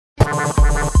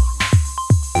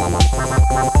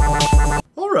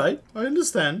right, I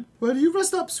understand. Well, you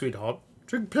rest up, sweetheart.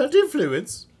 Drink plenty of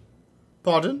fluids.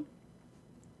 Pardon?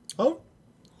 Oh,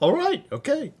 all right,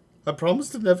 okay. I promise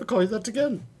to never call you that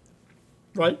again.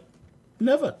 Right?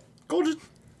 Never. Got it.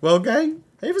 Well, gang,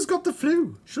 Ava's got the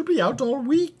flu. She'll be out all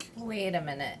week. Wait a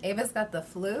minute. Ava's got the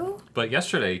flu? But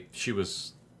yesterday, she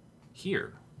was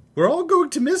here. We're all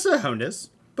going to miss her, Honus,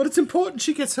 but it's important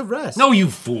she gets her rest. No, you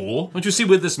fool! Don't you see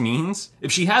what this means?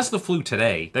 If she has the flu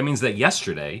today, that means that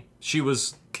yesterday, she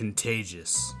was...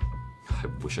 contagious. I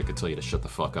wish I could tell you to shut the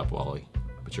fuck up, Wally.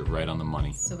 But you're right on the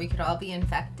money. So we could all be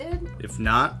infected? If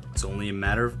not, it's only a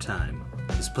matter of time.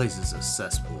 This place is a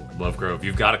cesspool. Lovegrove,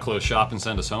 you've got to close shop and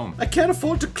send us home. I can't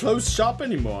afford to close shop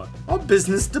anymore. Our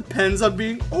business depends on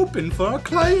being open for our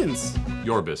clients.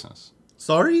 Your business.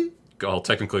 Sorry? Well,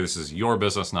 technically this is your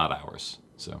business, not ours.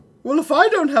 So. Well, if I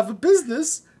don't have a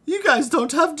business, you guys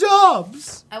don't have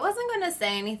jobs. I wasn't going to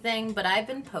say anything, but I've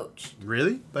been poached.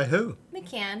 Really? By who?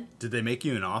 McCann. Did they make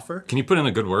you an offer? Can you put in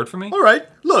a good word for me? All right,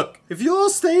 look, if you'll all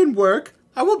stay and work,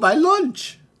 I will buy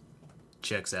lunch.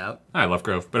 Checks out. All right,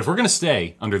 Lovegrove. But if we're going to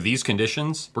stay under these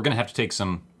conditions, we're going to have to take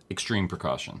some extreme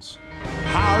precautions.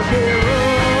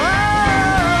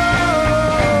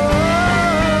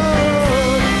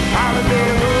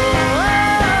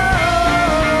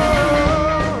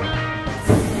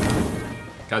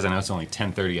 Guys, I know it's only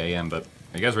 10:30 a.m., but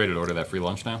are you guys ready to order that free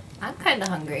lunch now? I'm kind of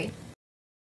hungry.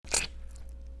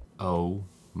 Oh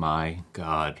my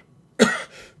God.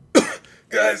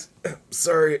 Guys,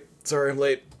 sorry I'm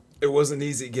late. It wasn't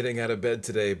easy getting out of bed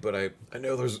today, but I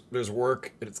know there's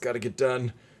work and it's got to get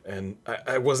done, and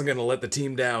I wasn't gonna let the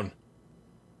team down.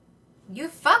 You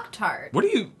fucked hard.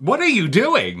 What are you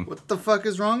doing? What the fuck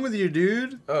is wrong with you,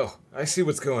 dude? Oh, I see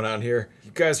what's going on here.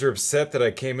 You guys are upset that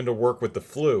I came into work with the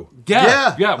flu.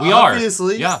 Yeah, we are.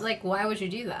 Obviously. Yeah. Like, why would you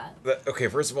do that? Okay,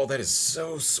 first of all, that is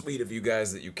so sweet of you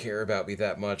guys that you care about me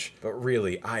that much, but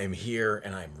really, I am here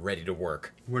and I'm ready to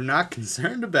work. We're not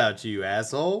concerned about you,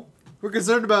 asshole. We're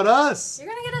concerned about us. You're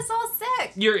gonna get us all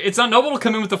sick. It's not noble to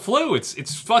come in with the flu.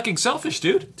 It's fucking selfish,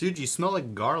 dude. Dude, you smell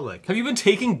like garlic. Have you been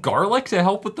taking garlic to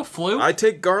help with the flu? I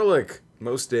take garlic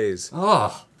most days.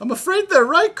 Ugh. I'm afraid they're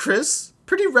right, Chris.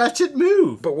 Pretty ratchet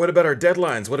move. But what about our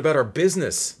deadlines? What about our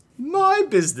business? My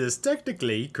business,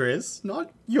 technically, Chris,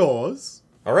 not yours.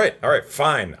 All right,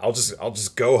 fine. I'll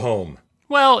just go home.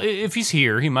 Well, if he's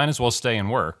here, he might as well stay and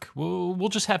work. We'll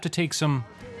just have to take some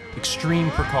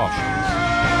extreme precautions.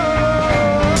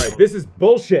 Alright, this is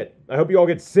bullshit. I hope you all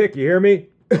get sick, you hear me?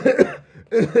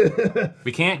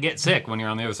 We can't get sick when you're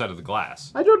on the other side of the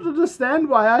glass. I don't understand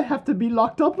why I have to be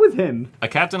locked up with him. A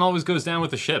captain always goes down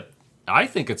with the ship. I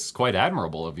think it's quite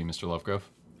admirable of you, Mr. Lovegrove.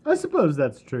 I suppose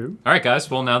that's true. All right, guys.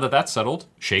 Well, now that that's settled,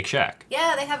 Shake Shack.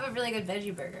 Yeah, they have a really good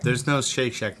veggie burger. There's no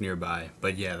Shake Shack nearby,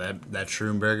 but yeah, that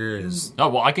shroom burger is... Oh,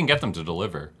 well, I can get them to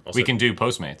deliver. We can do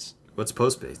Postmates. What's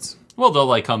Postmates? Well, they'll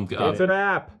like come... It's an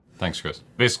app. Thanks, Chris.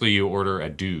 Basically, you order a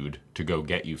dude to go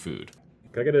get you food.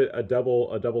 Can I get a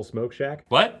double smoke shack?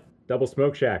 What? Double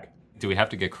smoke shack. Do we have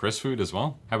to get Chris food as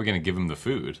well? How are we going to give him the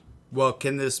food? Well,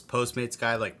 can this Postmates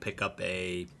guy, like, pick up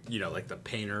a, like the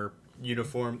painter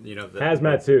uniform? The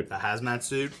Hazmat suit. The hazmat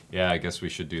suit? Yeah, I guess we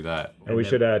should do that. And we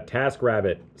should task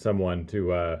rabbit someone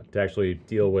to actually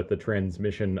deal with the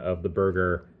transmission of the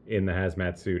burger in the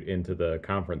hazmat suit into the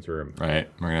conference room. Right.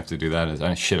 We're going to have to do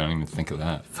that. Shit, I didn't even think of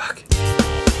that. Fuck.